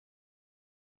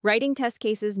Writing test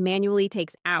cases manually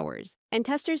takes hours, and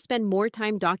testers spend more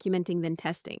time documenting than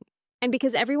testing. And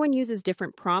because everyone uses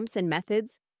different prompts and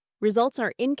methods, results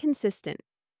are inconsistent,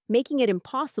 making it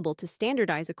impossible to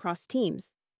standardize across teams.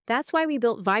 That's why we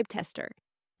built VibeTester,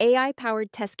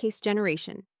 AI-powered test case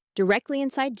generation, directly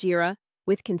inside Jira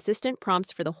with consistent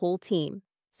prompts for the whole team.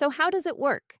 So how does it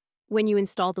work? When you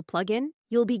install the plugin,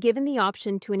 you'll be given the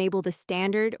option to enable the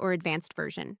standard or advanced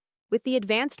version. With the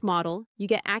advanced model, you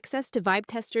get access to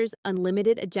VibeTester's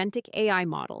unlimited Agentic AI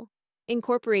model,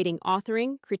 incorporating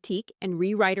authoring, critique, and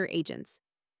rewriter agents,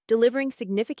 delivering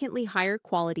significantly higher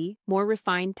quality, more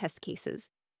refined test cases.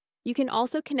 You can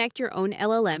also connect your own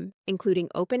LLM, including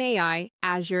OpenAI,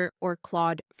 Azure, or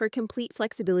Claude, for complete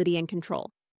flexibility and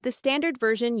control. The standard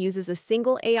version uses a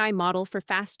single AI model for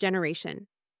fast generation.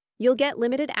 You'll get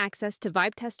limited access to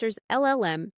VibeTester's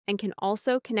LLM and can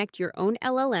also connect your own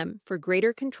LLM for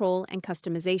greater control and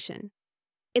customization.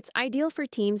 It's ideal for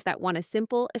teams that want a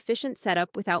simple, efficient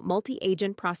setup without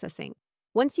multi-agent processing.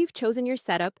 Once you've chosen your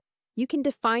setup, you can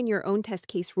define your own test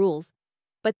case rules,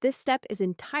 but this step is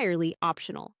entirely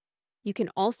optional. You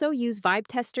can also use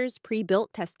VibeTester's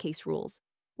pre-built test case rules,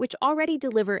 which already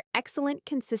deliver excellent,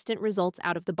 consistent results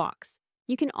out of the box.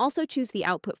 You can also choose the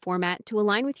output format to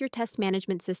align with your test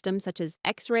management system such as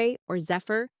Xray or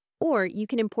Zephyr, or you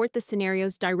can import the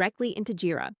scenarios directly into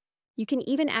Jira. You can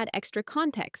even add extra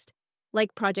context,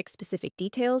 like project-specific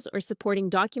details or supporting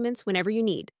documents whenever you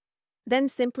need. Then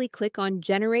simply click on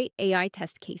Generate AI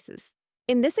Test Cases.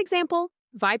 In this example,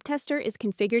 VibeTester is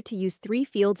configured to use 3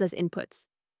 fields as inputs: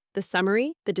 the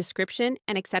summary, the description,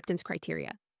 and acceptance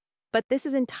criteria. But this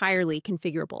is entirely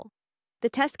configurable. The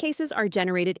test cases are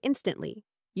generated instantly.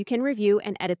 You can review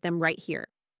and edit them right here.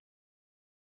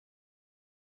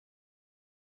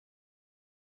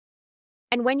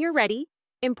 And when you're ready,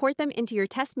 import them into your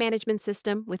test management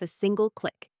system with a single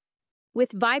click.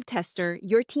 With VibeTester,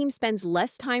 your team spends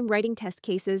less time writing test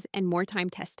cases and more time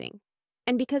testing.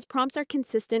 And because prompts are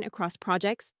consistent across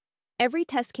projects, every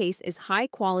test case is high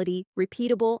quality,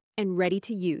 repeatable, and ready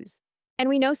to use. And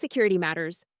we know security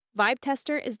matters.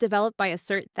 VibeTester is developed by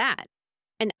AssertThat,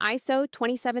 an ISO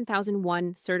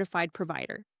 27001 certified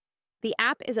provider. The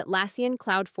app is Atlassian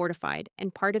Cloud Fortified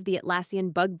and part of the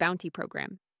Atlassian Bug Bounty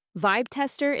program.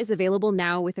 VibeTester is available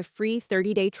now with a free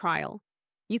 30-day trial.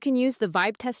 You can use the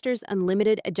VibeTester's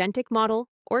unlimited agentic model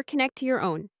or connect to your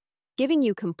own, giving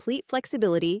you complete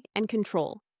flexibility and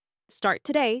control. Start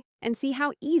today and see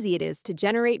how easy it is to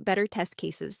generate better test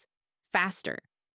cases faster.